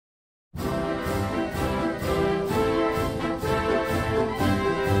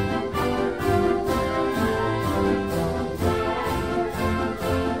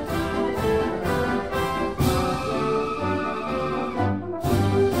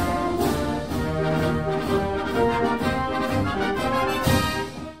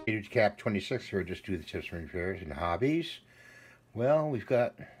Cap 26 here, just do the tips and repairs and hobbies. Well, we've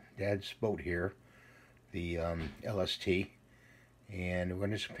got Dad's boat here, the LST, and we're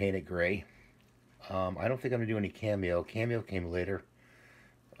going to just paint it gray. I don't think I'm going to do any cameo. Cameo came later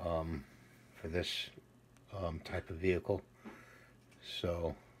for this type of vehicle,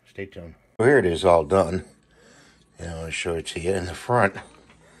 so stay tuned. So here it is all done, and I want to show it to you. In the front,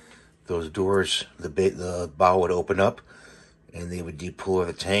 those doors, the bow would open up, and they would deploy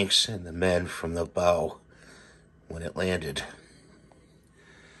the tanks and the men from the bow when it landed.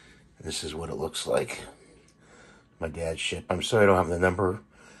 This is what it looks like. My dad's ship. I'm sorry I don't have the number.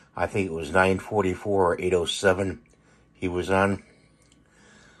 I think it was 944 or 807 he was on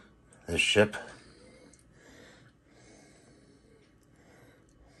this ship.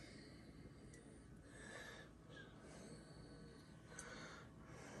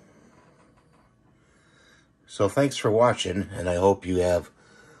 So thanks for watching, and I hope you have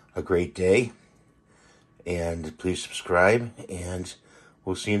a great day. And please subscribe, and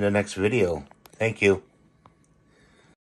we'll see you in the next video. Thank you.